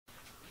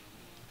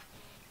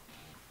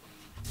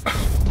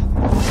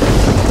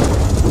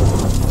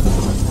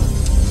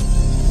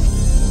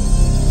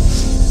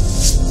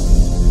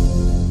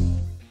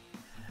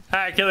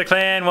Alright, Killer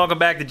Clan, welcome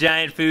back to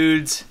Giant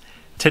Foods.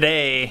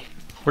 Today,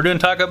 we're doing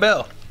Taco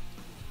Bell.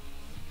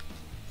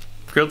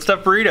 Grilled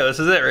stuffed burrito, this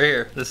is it right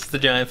here. This is the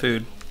Giant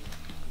Food.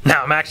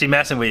 Now, I'm actually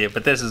messing with you,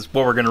 but this is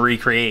what we're going to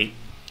recreate.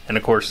 And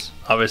of course,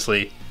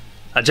 obviously,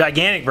 a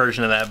gigantic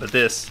version of that, but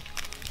this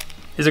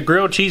is a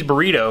grilled cheese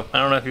burrito. I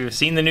don't know if you've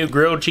seen the new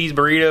grilled cheese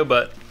burrito,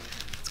 but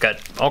it's got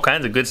all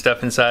kinds of good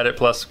stuff inside it,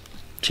 plus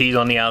cheese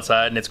on the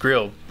outside, and it's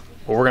grilled.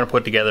 Well, we're going to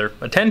put together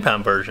a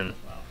 10-pound version.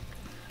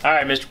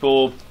 Alright, Mr.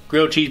 Poole,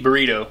 grilled cheese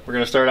burrito. We're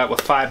going to start out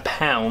with 5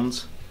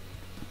 pounds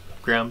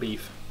of ground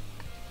beef.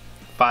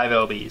 5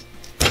 lbs.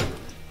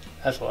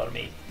 That's a lot of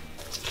meat.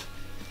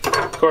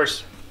 Of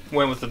course,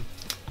 went with the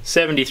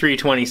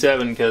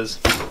 7327 because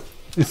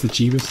it's the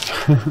cheapest.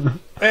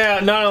 Yeah,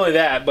 not only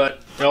that,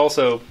 but it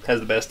also has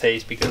the best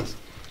taste because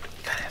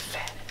you gotta have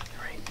fat in it,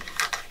 right?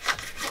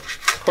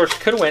 Of course,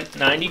 could have went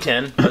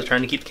 90-10. I was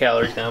trying to keep the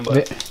calories down,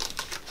 but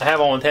I have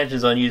all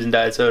intentions on using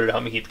diet soda to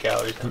help me keep the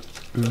calories down.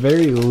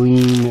 Very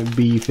lean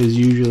beef is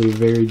usually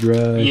very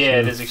dry.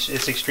 Yeah, so.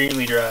 it's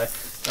extremely dry.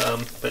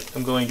 But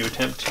I'm going to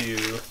attempt to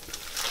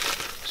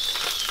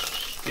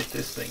get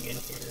this thing in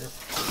here.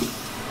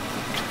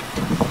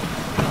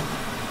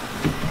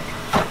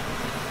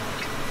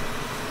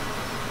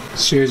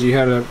 Shows you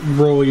how to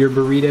roll your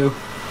burrito.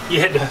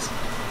 Yeah, it does. I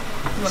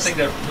don't think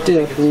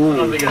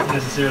that's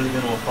necessarily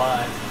going to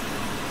apply.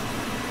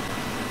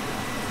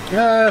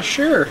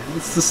 Sure.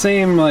 It's the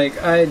same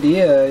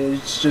idea.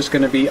 It's just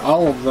going to be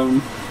all of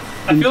them.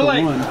 I feel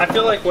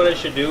like what I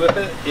should do with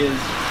it is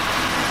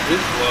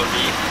this low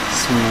beef.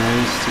 Some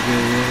rice to go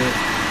with it.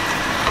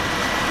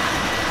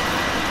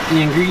 The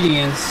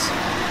ingredients: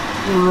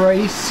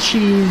 rice,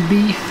 cheese,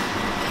 beef,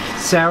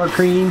 sour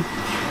cream.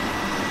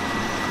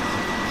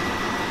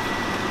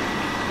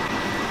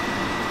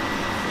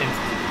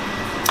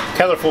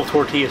 Colorful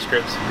tortilla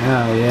strips.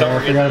 Oh yeah,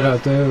 I forgot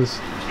about those.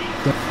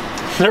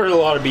 There was a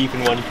lot of beef in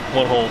one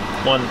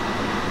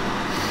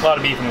lot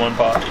of beef in one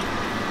pot.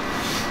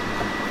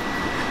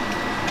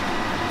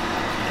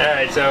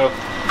 Alright, so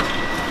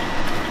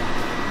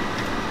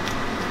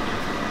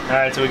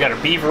we got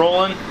our beef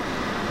rolling,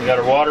 we got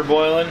our water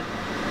boiling.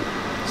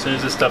 As soon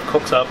as this stuff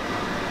cooks up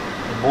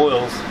and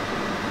boils,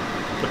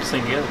 put this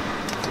thing together.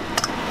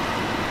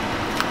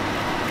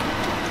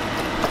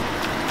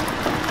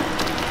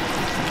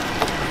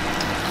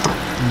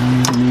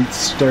 Meat's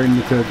starting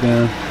to cook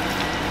down.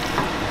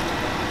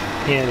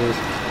 Yeah, it is.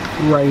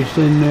 Rice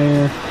in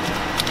there.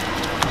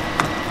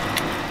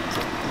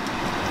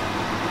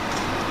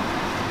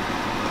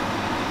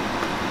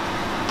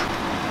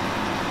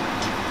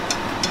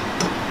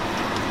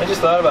 I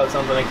just thought about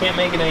something. I can't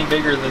make it any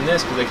bigger than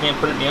this because I can't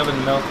put it in the oven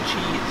to melt the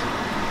cheese.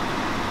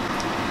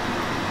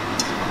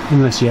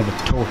 Unless you have a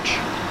torch.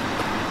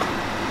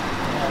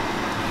 Yeah.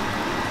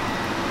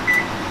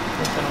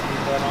 Guess I don't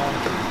need that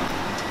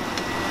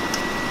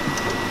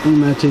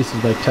on. That tastes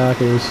like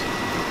tacos.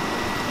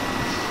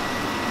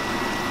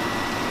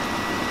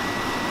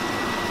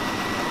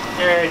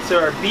 Alright, so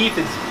our beef's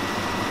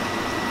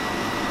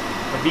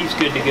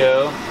good to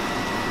go.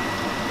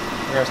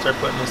 We're gonna start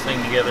putting this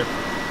thing together.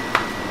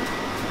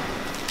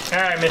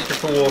 Alright, Mr.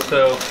 Poole,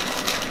 so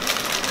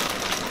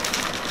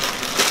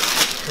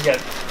we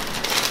got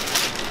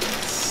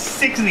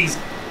 6 of these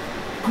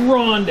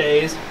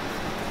grandes.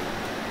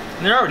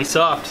 And they're already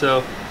soft, so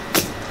I'm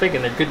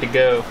thinking they're good to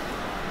go.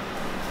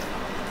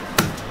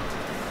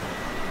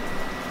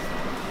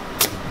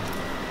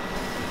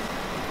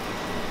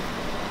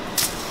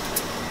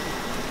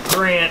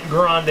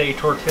 Grande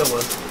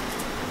tortillas.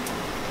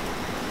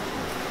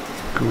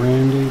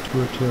 Grande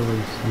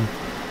tortillas.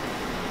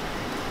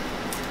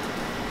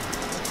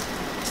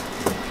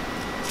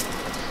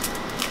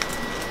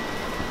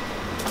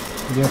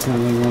 You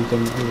definitely want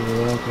them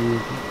overlapping a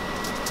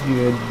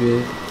good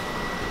bit.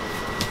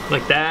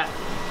 Like that.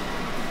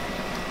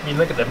 I mean,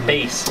 look at the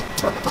base.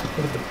 Look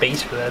at the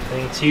base for that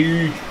thing. It's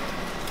huge.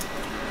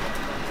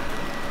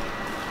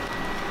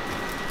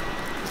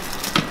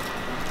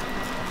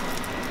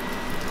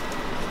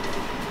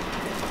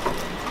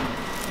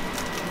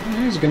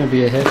 It's gonna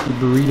be a hefty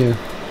burrito.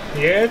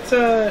 Yeah, it's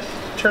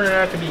turning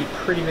out to be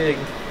pretty big.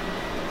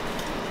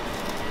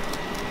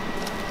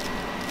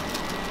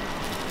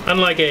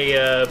 Unlike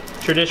a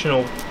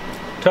traditional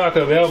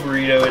Taco Bell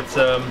burrito, it's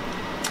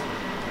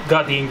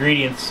got the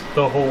ingredients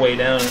the whole way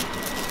down it.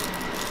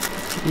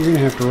 You're gonna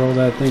have to roll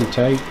that thing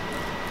tight.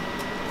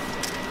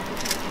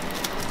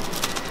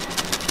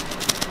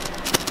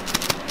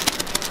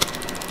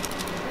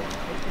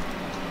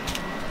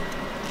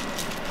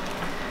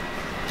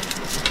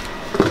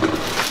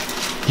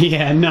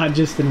 Yeah, not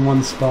just in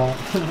one spot.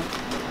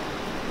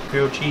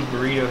 Grilled cheese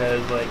burrito has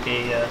like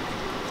a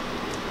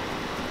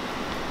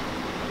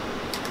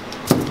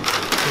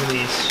one of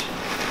these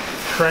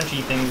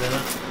crunchy things in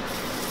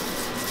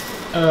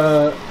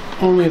it.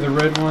 Only the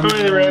red ones.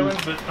 Only the red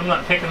ones, but I'm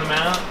not picking them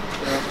out.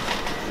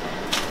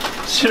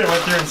 So. Should have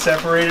went through and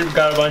separated,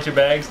 got a bunch of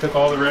bags, took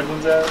all the red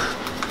ones out.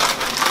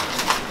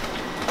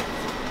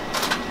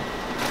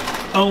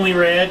 Only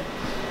red.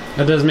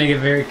 That does make it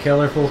very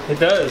colorful. It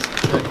does.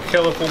 A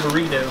colorful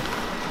burrito.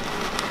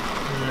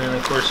 And then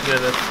of course you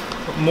gotta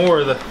put more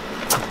of the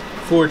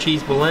 4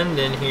 cheese blend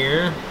in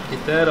here.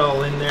 Get that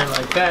all in there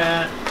like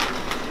that.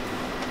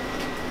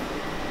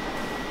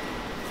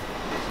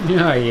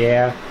 Oh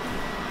yeah.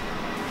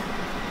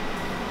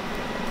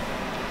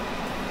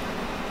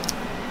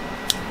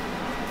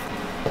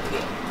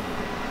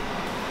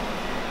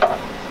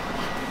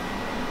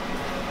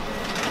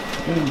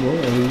 Good boy,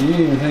 you didn't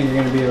even think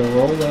you're gonna be able to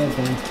roll that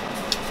thing.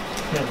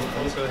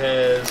 Also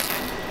has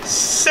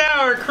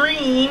sour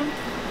cream.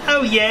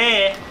 Oh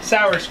yeah,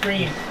 sour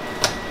cream.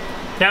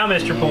 Now,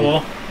 Mr.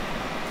 Poole,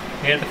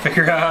 you have to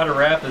figure out how to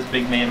wrap this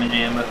big mamma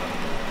jamma.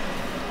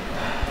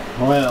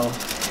 Well.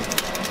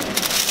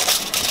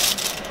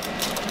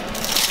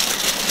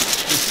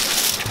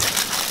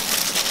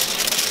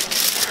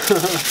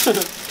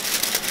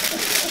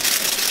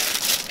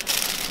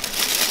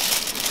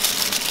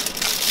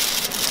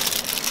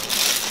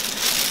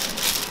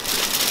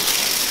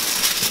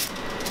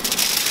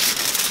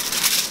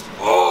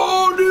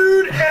 Oh,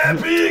 dude,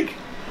 epic!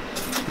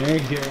 There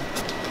you go.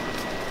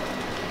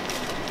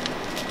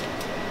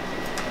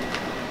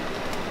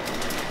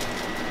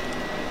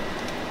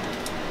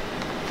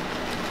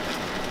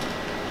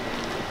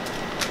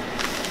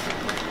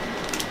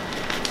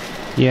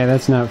 Yeah,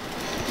 that's not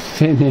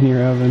fitting in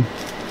your oven.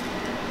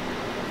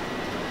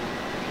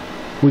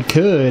 We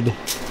could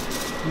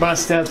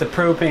bust out the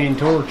propane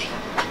torch.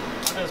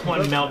 I just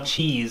want to melt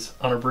cheese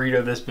on a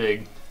burrito this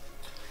big.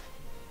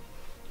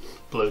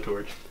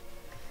 Blowtorch.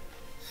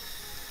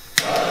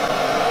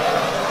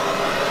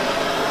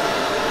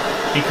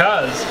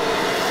 Because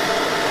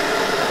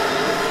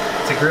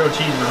it's a grilled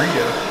cheese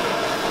burrito.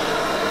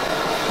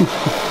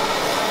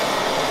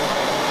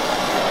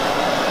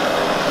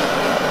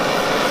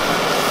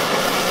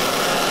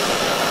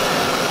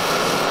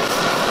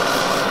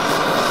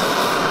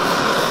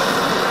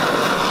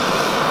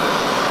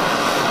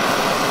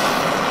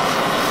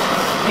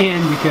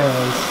 And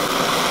because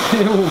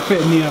it won't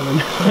fit in the oven.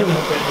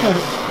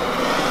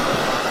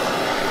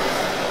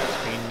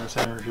 Screen in the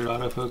center should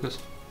autofocus.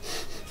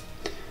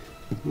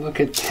 Look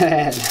at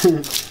that.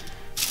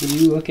 Will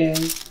you look at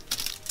it?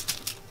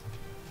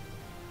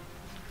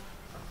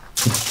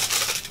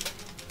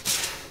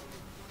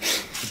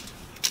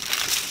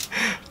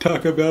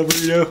 TacoBell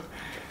burrito.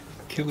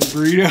 Killer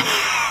burrito.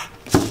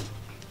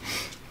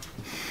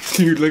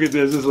 Dude, look at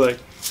this. It's like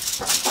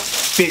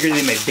bigger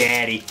than my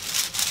daddy.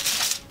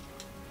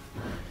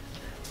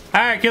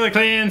 Alright, Killer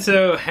Clan,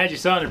 so as you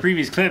saw in the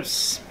previous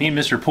clips, me and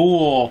Mr.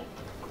 Poole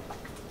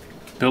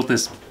built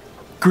this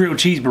grilled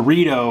cheese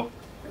burrito.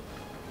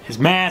 It's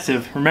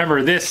massive.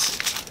 Remember, this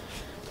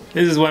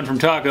is one from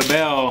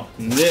TacoBell.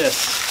 And this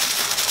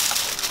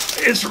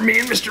is from me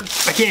and Mr.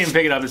 I can't even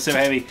pick it up, it's so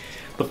heavy.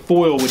 The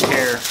foil would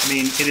tear. I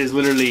mean, it is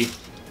literally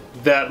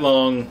that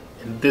long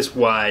and this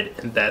wide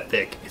and that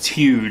thick. It's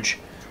huge.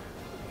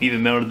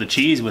 Even melted the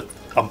cheese with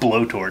a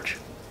blowtorch.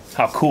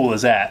 How cool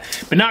is that?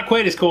 But not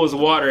quite as cool as the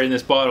water in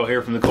this bottle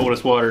here from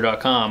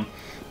thecoldestwater.com.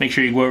 Make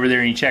sure you go over there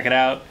and you check it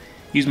out.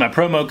 Use my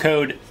promo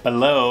code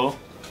below.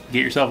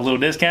 Get yourself a little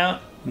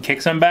discount and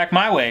kick some back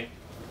my way.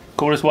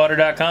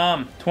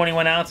 Coldestwater.com.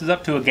 21 ounces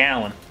up to a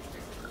gallon.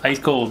 Ice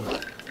cold.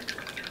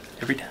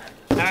 Every time.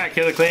 Alright,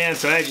 Killer Clan,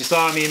 so as you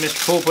saw, me and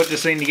Mr. Poole put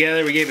this thing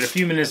together. We gave it a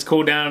few minutes to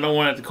cool down. I don't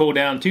want it to cool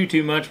down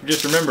too much, but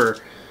just remember,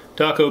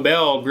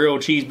 TacoBell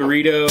grilled cheese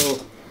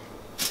burrito,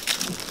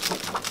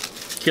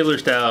 killer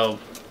style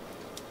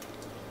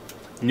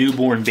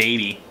newborn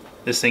baby.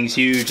 This thing's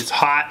huge. It's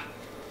hot.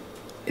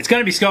 It's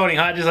gonna be scalding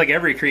hot just like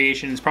every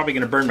creation. It's probably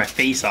gonna burn my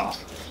face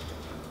off.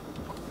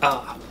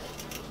 I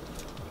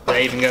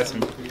even got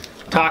some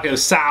taco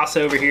sauce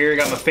over here. I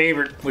got my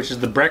favorite, which is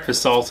the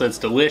breakfast salsa. It's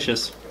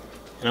delicious.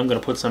 And I'm gonna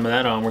put some of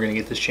that on. We're gonna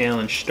get this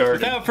challenge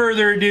started. Without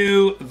further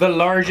ado, the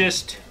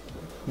largest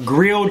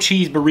grilled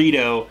cheese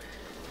burrito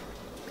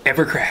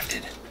ever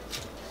crafted.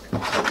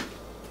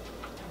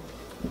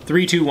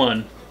 3, 2,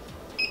 1.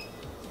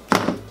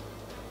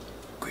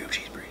 Grilled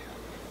cheese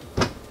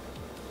burrito.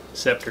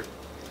 Scepter.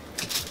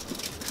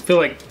 I feel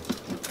like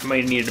I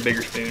might have needed a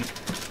bigger spoon.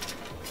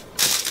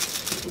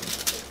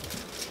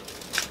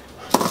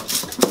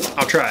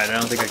 I'll try it. I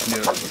don't think I can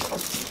do it.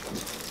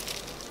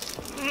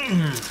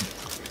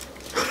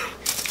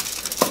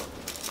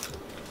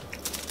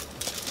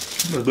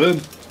 It's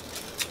good.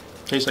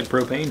 Tastes like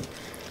propane.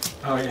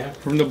 Oh yeah.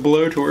 From the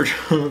blowtorch.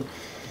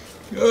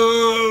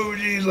 Oh,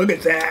 jeez, look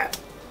at that.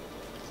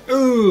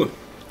 Ooh.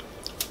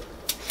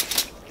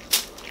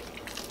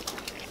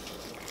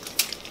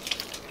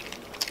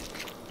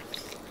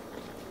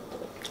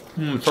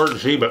 It's hard to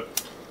see, but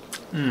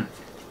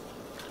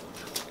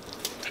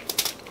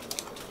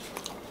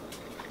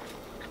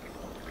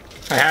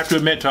I have to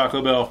admit,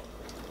 TacoBell,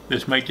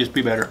 this might just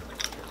be better.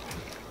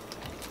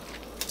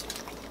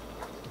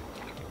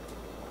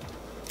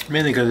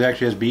 Mainly because it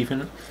actually has beef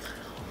in it.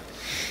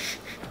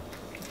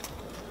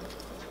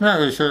 Not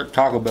really sure what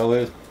TacoBell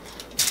is.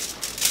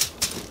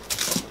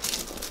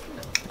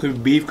 Could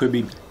be beef, could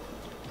be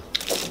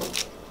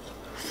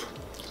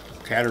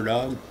cat or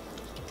dog.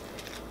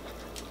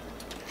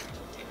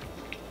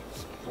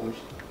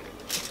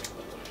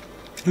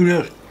 Who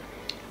knows?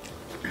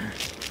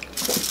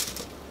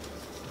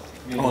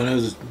 All I know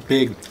is it's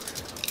big.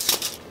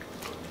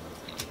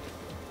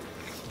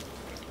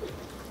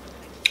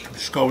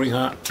 Scalding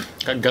hot.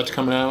 Got guts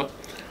coming out.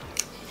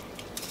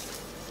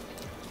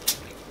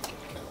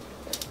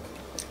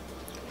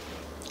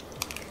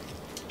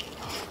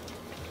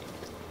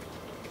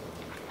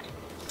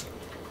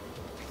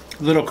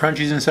 Little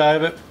crunchies inside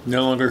of it.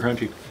 No longer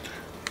crunchy.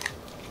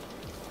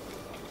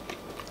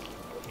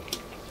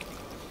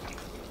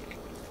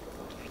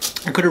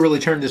 I could have really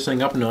turned this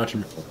thing up a notch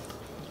and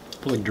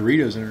put like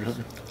Doritos in it or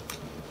something.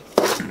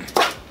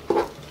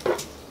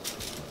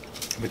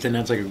 But then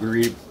that's like a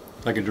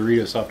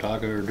Dorito soft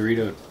taco or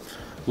Dorito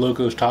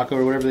Locos taco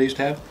or whatever they used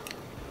to have.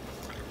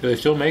 Do they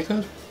still make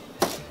those?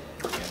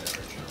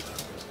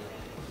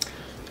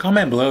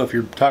 Comment below if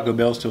your Taco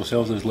Bell still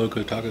sells those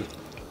Loco tacos.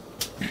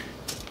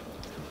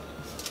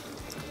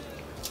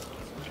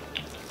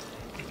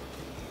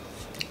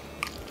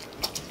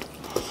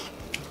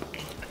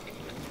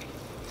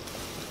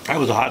 That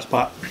was a hot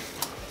spot.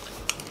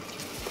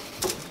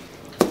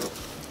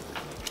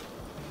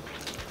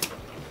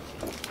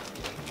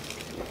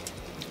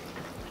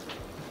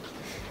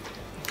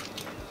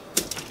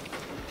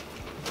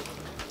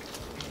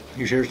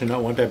 You seriously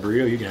not want that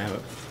burrito? You can have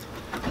it.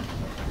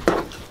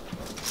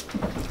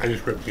 I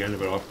just ripped the end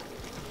of it off.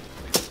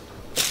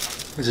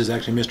 This is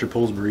actually Mr.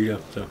 Pole's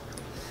burrito, so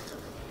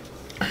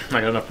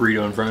I got enough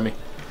burrito in front of me.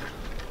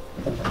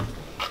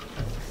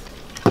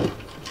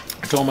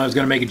 I told him I was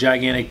going to make a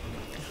gigantic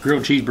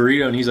grilled cheese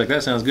burrito, and he's like,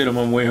 that sounds good. I'm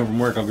on my way home from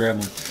work. I'll grab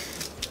one.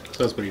 So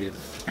that's what he did.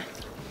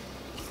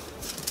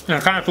 And I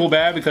kind of feel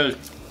bad because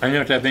I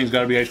know that thing's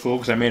got to be ice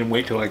cold because I made him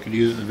wait till I could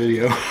use it in the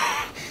video.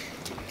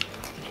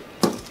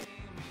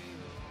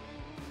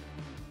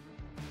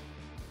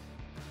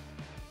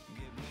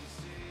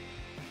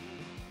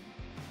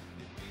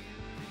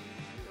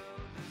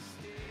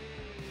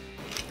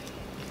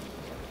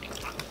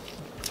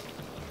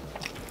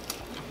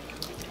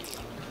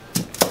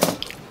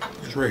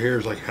 This right here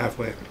is like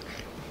halfway.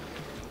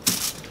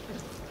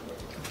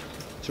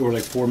 So we're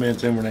like 4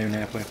 minutes in, we're not even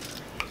halfway.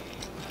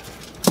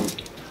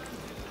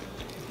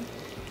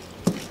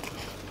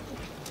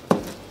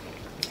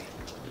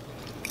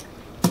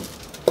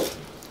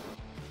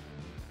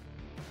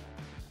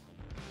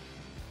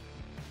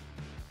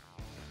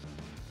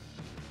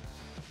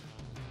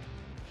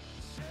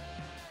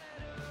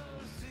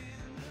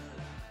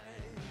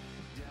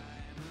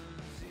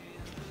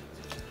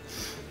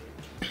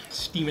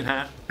 Steaming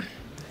hot.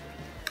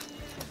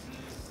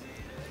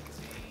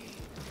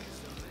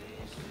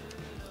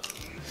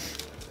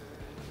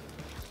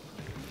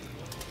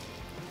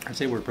 I'd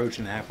say we're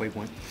approaching the halfway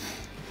point.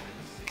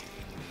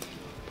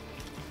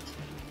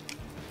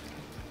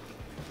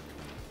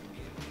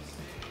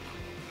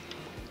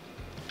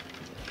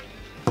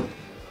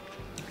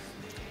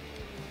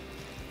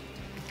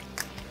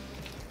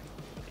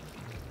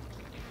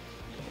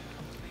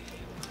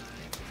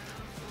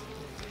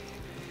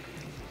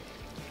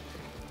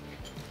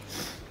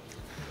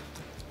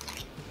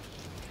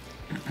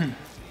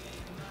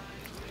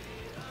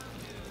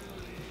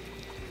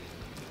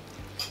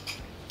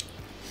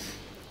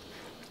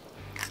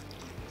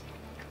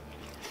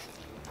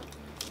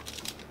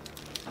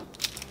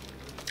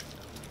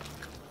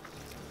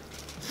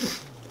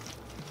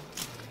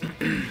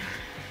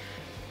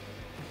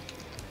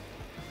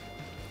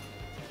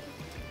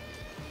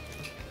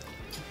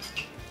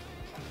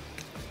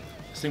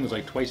 This thing was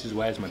like twice as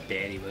wide as my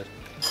daddy was.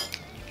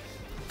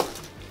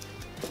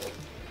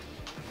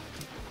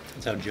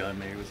 That's how John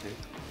Mayer was it.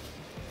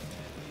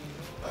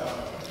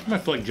 I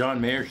feel like John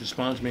Mayer should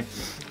sponsor me.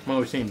 I'm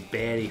always saying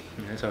baddie,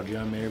 and that's how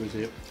John Mayer was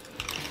it.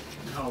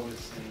 Always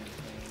saying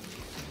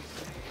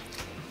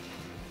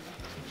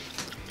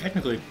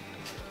Technically,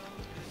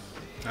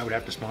 I would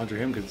have to sponsor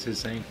him because it's his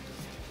saying.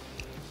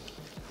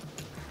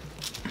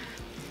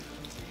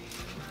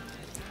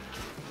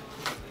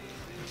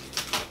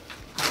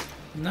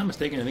 If I'm not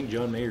mistaken, I think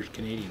John Mayer's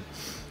Canadian.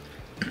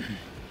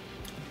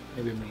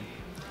 Maybe I'm wrong.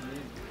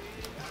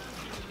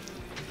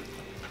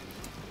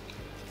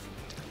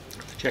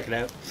 Check it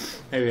out.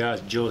 Maybe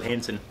it's Joe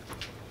Hansen.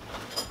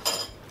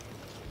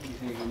 You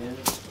think he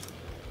is?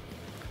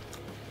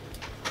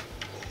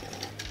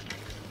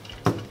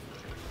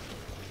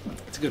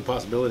 It's a good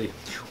possibility.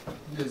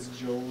 Does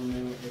Joel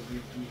know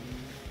everything?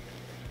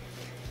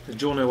 Does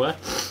Joel know what?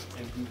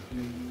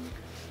 Everything.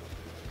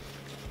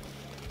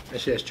 I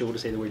should ask Joel to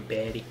say the word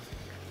baddie.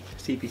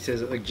 See if he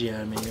says it like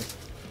John Mayer.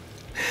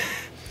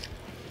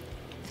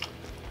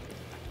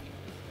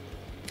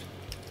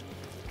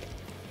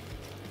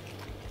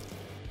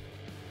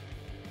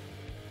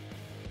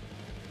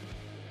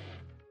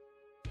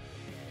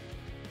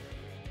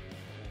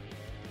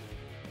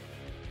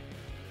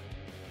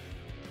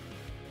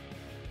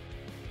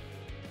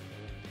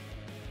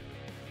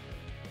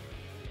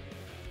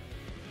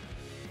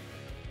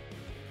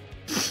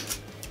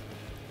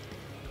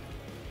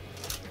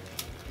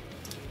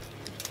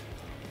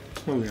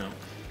 Moving on.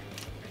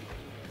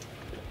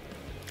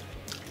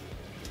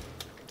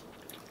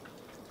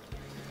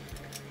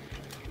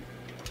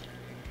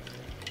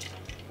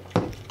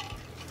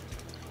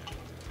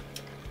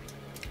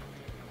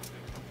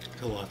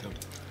 That's a lot though. I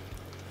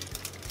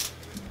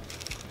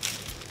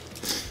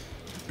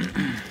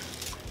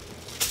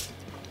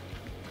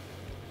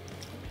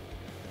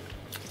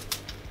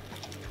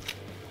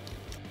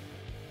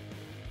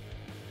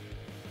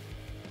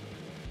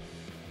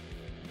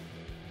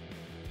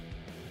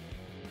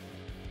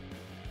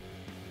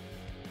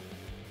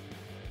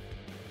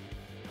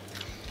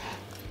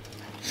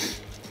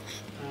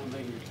don't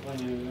think you're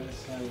playing on this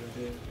side of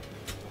it.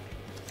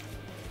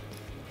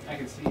 I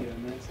can see it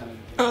on that side of it.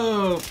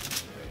 Oh!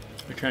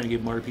 We're trying to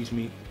give Marty a piece of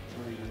meat.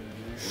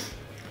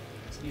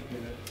 Sneak it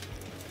up.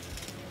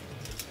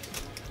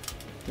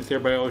 Since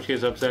everybody always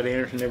gets upset,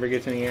 Anderson never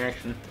gets any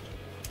action.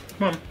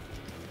 Come on.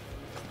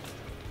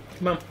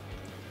 Come on.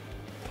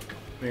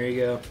 There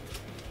you go.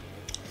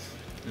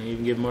 And you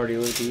can give Marty a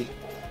little piece.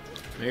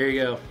 There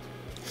you go.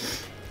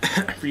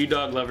 For you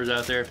dog lovers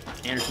out there,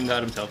 Anderson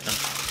got himself done.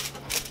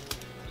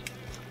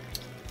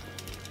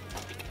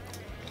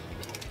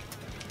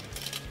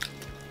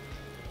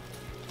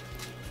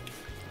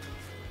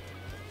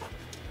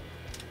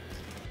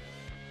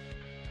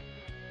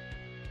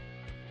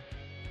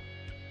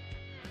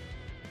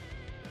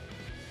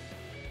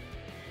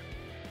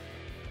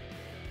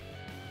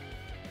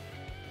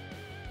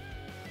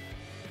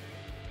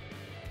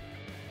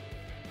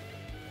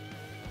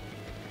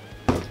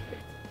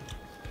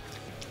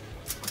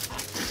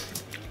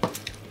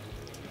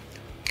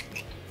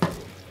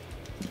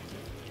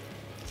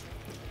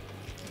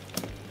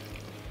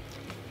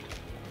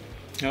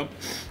 Nope.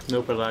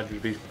 Nope, I lied to you,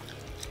 beef.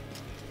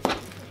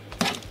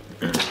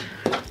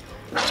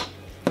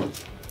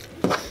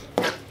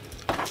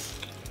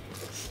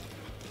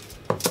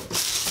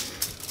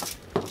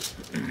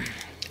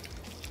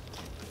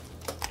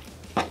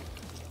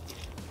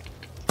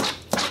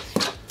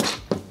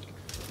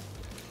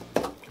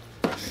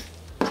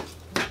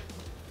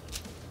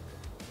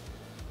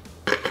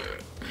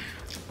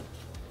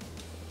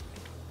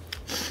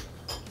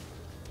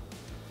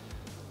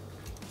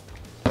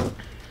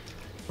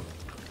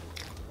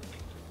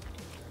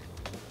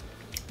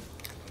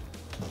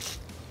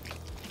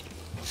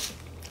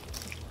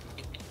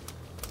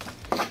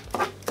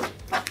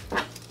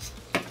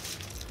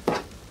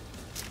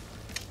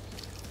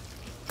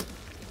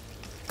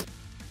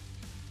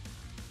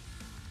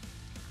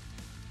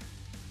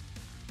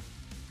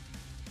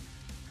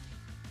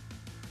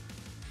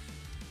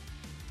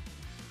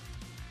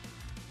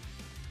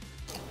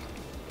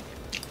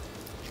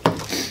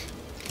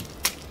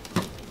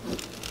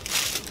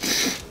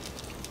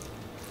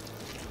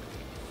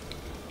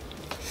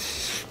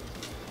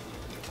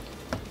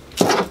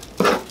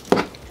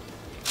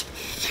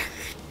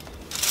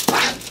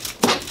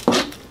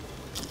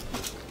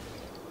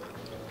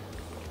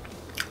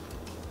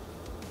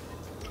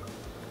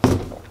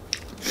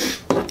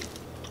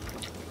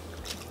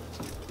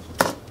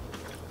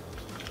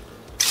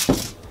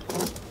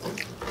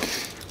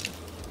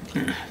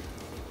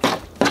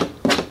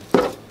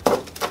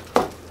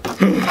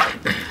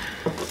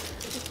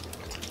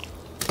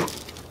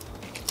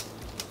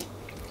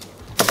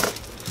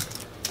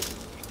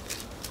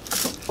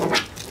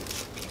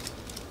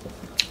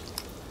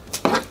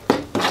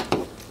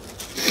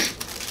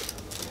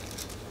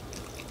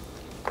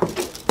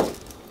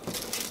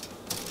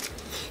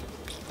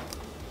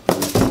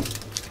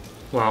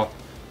 Wow.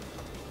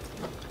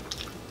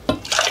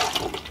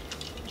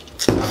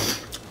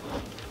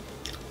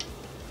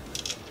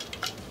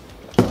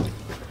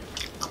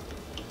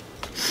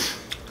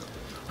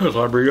 That's a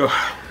lot of burrito.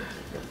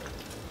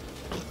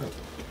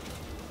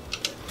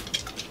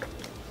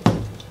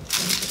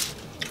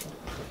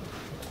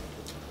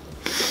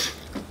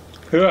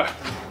 Yeah.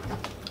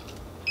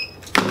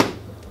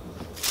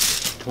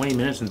 20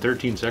 minutes and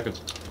 13 seconds.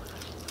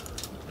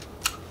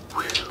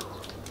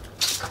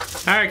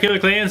 Alright, Killer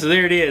Clan, so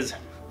there it is.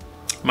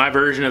 My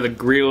version of the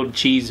grilled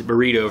cheese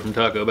burrito from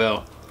Taco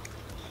Bell.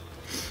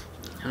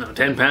 I don't know,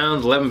 10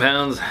 pounds, 11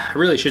 pounds. I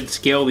really should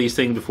scale these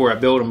things before I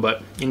build them,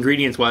 but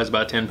ingredients wise,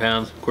 about 10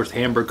 pounds. Of course, the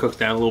hamburger cooks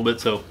down a little bit,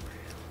 so.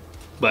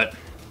 But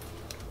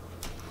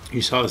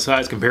you saw the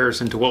size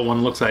comparison to what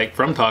one looks like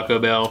from Taco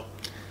Bell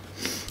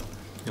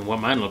and what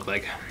mine look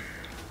like.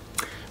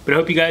 But I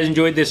hope you guys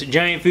enjoyed this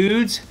Giant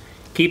Foods.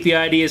 Keep the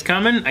ideas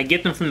coming. I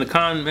get them from the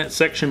comment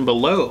section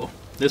below.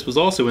 This was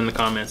also in the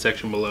comment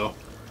section below.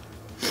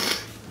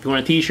 If you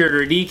want a t-shirt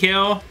or a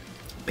decal,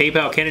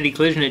 PayPal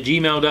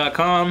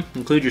KennedyCollision@gmail.com.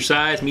 Include your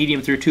size,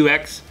 medium through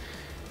 2X.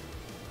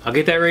 I'll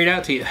get that right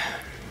out to you.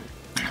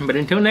 But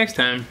until next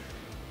time,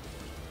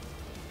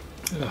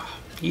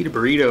 eat a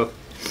burrito.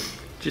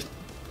 Just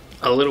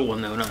a little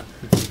one though, not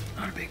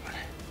a big one.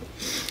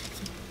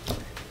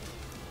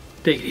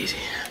 Take it easy.